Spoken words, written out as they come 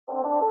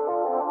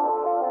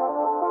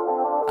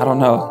I don't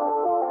know.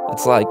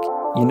 It's like,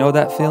 you know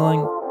that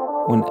feeling?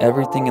 When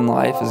everything in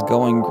life is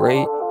going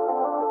great?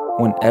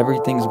 When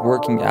everything's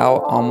working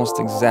out almost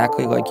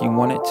exactly like you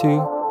want it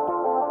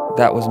to?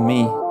 That was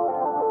me.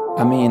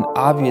 I mean,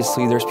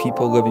 obviously there's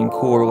people living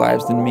cooler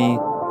lives than me,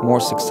 more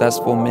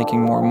successful,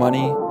 making more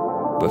money.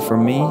 But for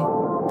me,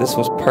 this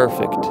was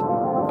perfect.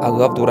 I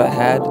loved what I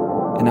had,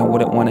 and I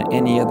wouldn't want it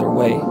any other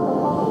way.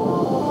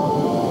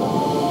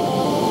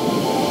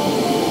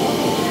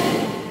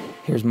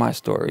 Here's my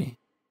story.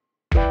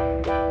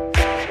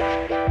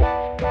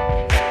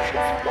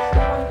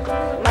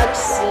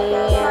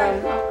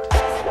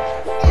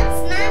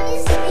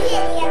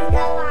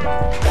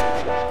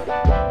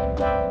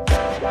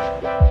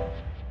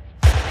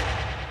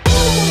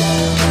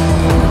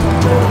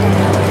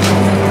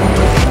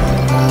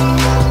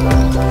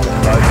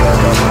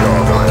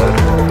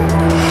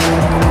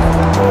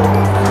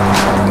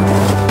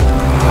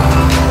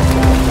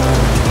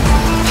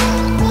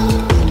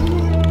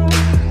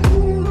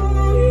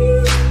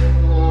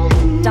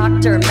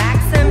 Dr.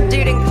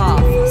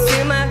 Dudenkov,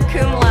 summa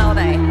cum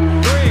laude.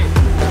 3,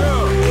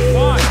 2,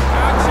 1,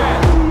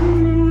 action!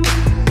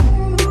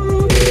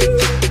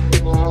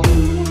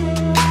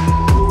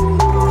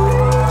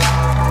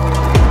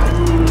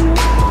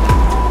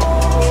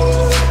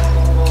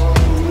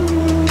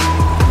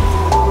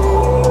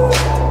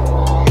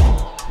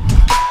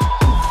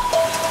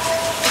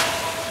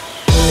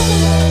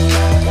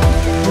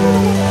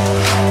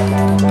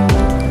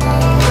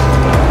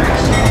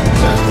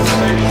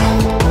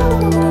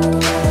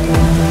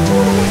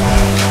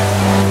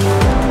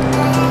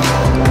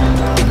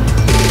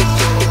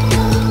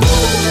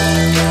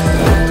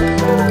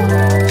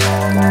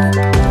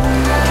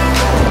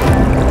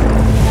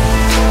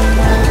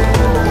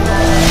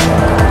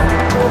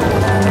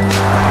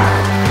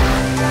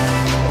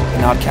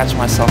 I'd catch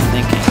myself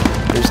thinking,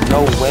 there's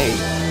no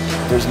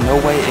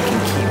way it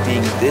can keep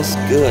being this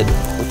good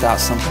without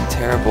something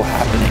terrible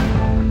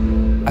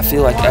happening. I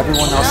feel like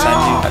everyone else I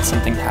knew had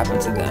something happen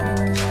to them.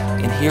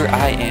 And here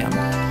I am,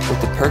 with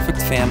the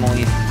perfect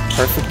family,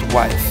 perfect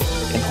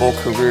wife, and whole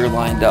career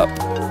lined up.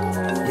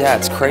 Yeah,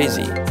 it's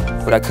crazy,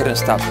 but I couldn't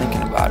stop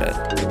thinking about it.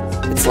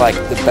 It's like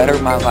the better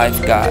my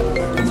life got,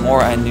 the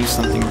more I knew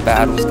something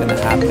bad was gonna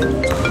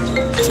happen.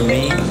 To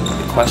me,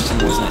 the question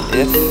wasn't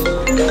if,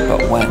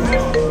 but when.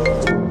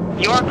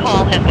 Your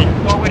call has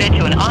been forwarded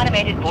to an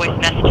automated voice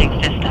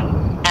messaging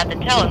system. At the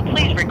tone,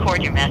 please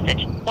record your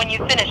message. When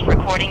you've finished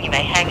recording, you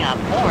may hang up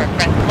or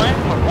press 1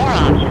 for more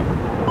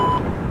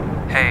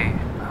options. Hey,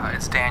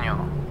 it's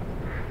Daniel.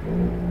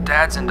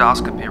 Dad's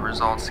endoscopy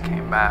results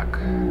came back.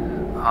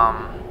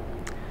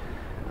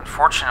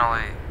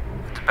 Unfortunately,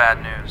 it's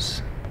bad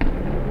news.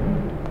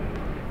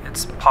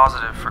 It's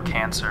positive for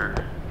cancer,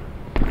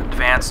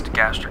 advanced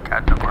gastric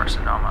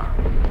adenocarcinoma.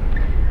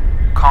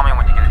 Call me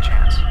when you get a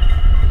chance.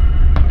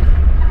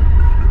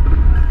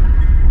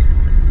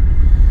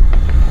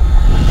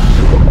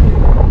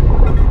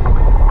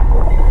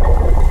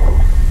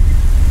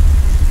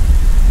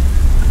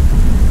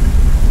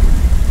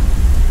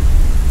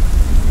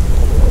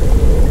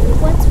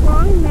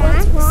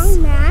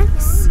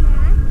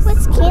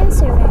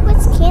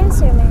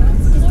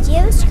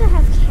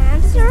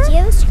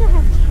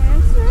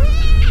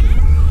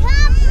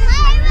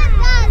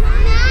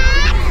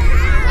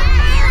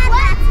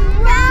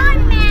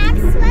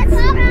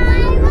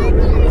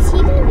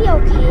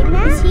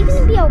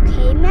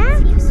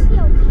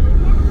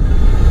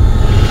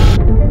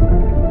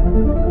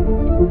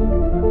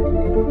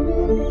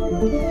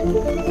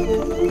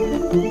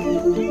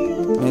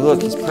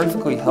 Look, he's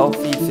perfectly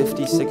healthy,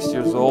 56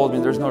 years old. I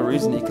mean, there's no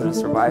reason he couldn't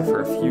survive for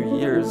a few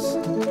years.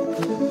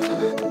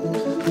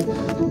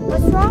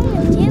 What's wrong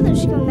with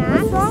Delushka,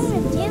 Max? What's wrong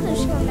with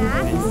Delushka,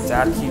 Max? And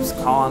Dad keeps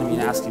calling me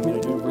and asking me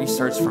to do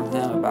research from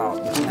him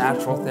about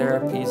natural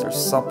therapies or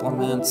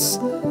supplements.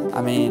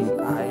 I mean,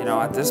 you know,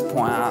 at this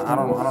point, I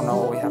don't know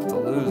what we have to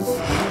lose.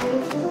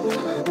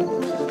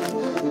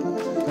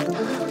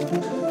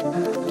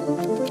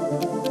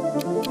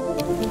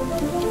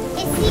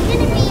 Is he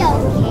gonna be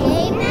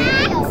okay, Max?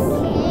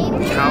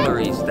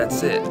 Calories,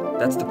 that's it.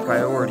 That's the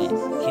priority.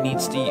 He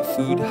needs to eat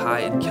food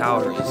high in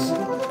calories.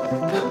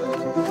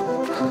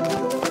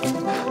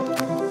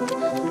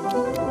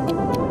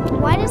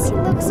 Why does he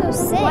look so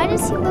sick? Why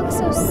does he look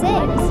so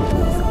sick?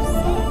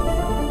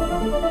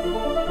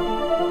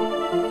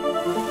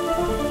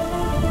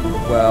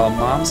 Well,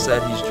 Mom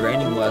said he's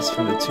draining less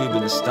from the tube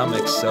in his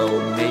stomach, so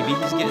maybe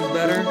he's getting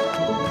better?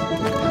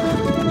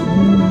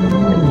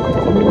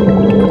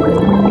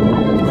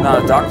 Now,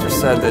 the doctor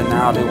said that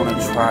now they want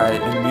to try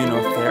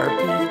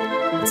immunotherapy.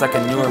 It's like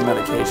a newer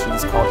medication.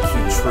 It's called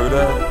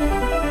Keytruda.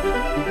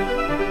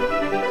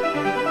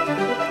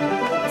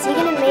 Is he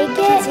gonna make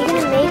it? Is he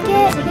gonna make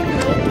it? Is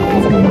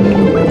he gonna make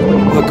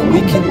it? Look,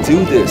 we can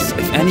do this.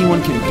 If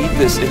anyone can beat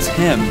this, it's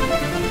him.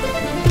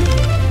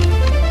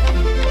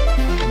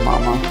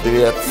 Мама,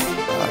 привет.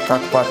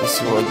 Как папе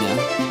сегодня?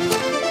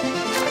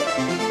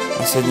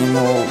 Сегодня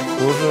ему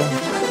хуже?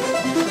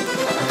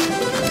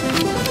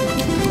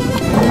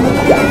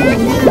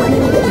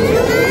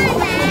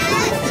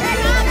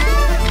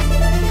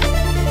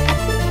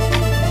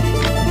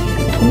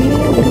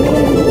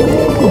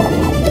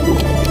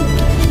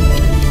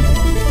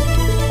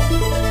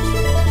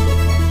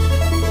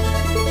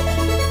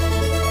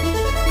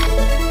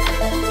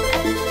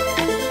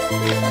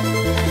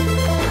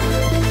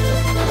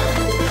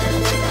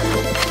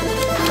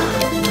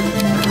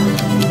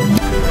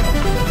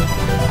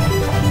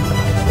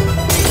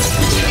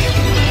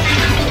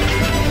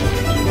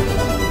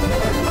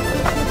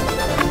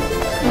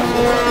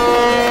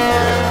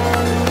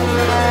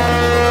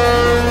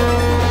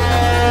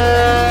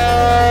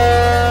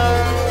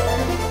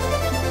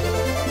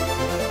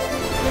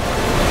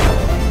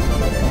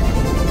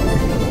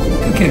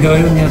 я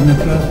говорил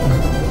неоднократно,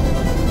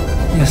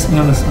 я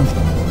смело смотрю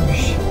в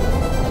будущее.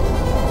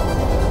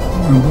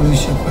 Но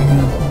будущее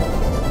понятно,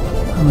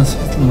 оно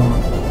светло,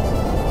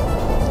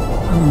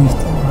 оно не в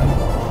тумане.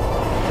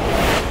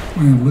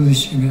 Мое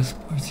будущее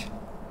Господь,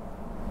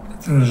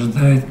 который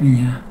ожидает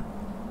меня.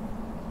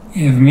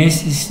 И я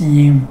вместе с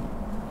Ним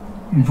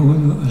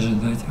буду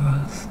ожидать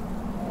вас.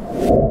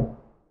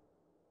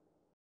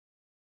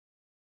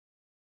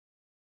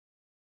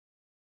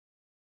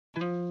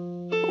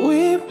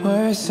 We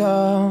were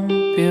so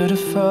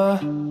beautiful,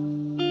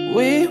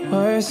 we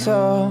were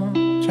so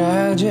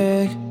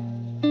tragic.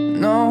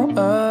 No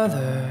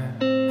other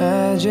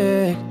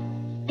magic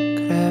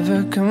could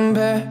ever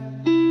compare.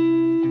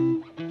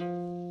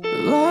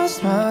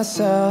 Lost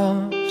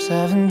myself,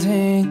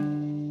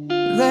 17.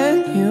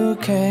 Then you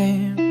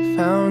came,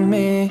 found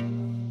me.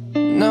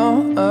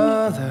 No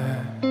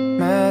other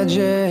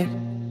magic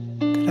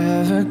could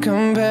ever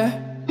compare.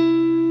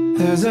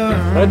 There's a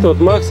А это вот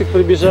Максик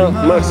прибежал.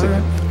 Максик.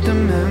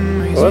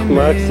 Вот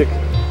Максик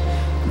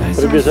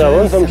прибежал.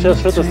 Он вам сейчас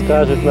что-то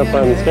скажет на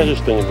память. Скажи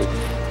что-нибудь.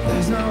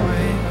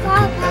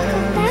 Папа,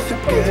 когда ты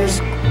пойдешь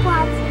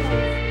купаться?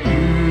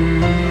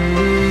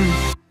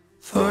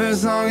 For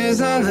as long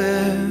as I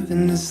live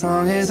and as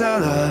long as I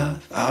love,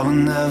 I will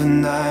never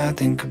not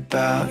think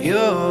about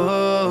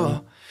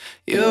you,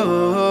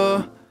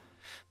 you.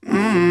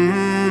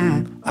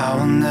 I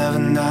will never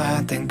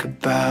not think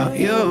about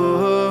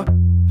you.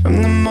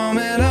 From the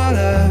moment I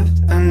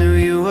left, I knew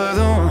you were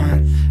the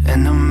one.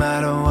 And no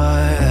matter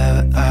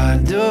whatever I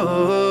do,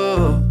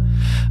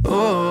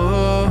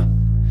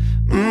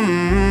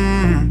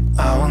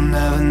 I will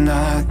never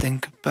not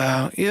think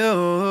about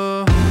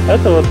you.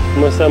 Это вот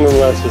мой самый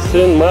младший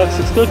сын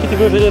Максик. Сколько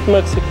тебе уже лет,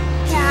 Максик?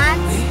 5.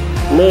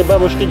 Мы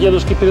бабушке и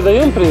дедушке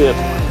передаем привет?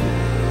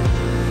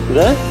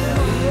 Да?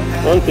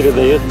 Он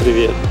передает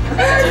привет.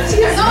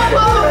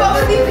 Папа,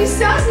 ты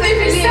присядь? Ты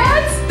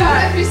присядь?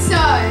 Да,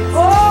 присядь. О,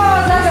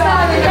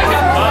 заставили.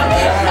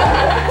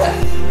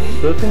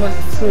 Что ты,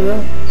 Максик, сказал?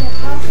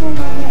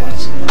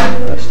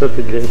 А что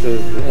ты для этого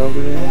сделал,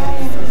 блин?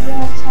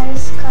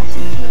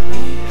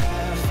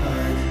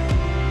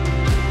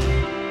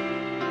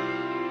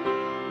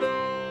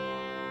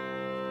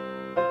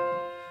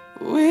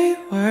 We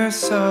were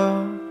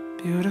so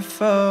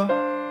beautiful,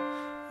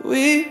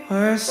 we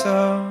were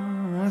so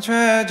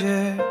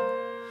tragic.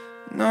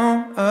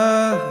 No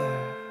other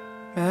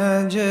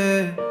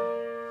magic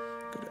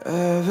could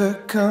ever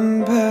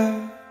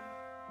compare.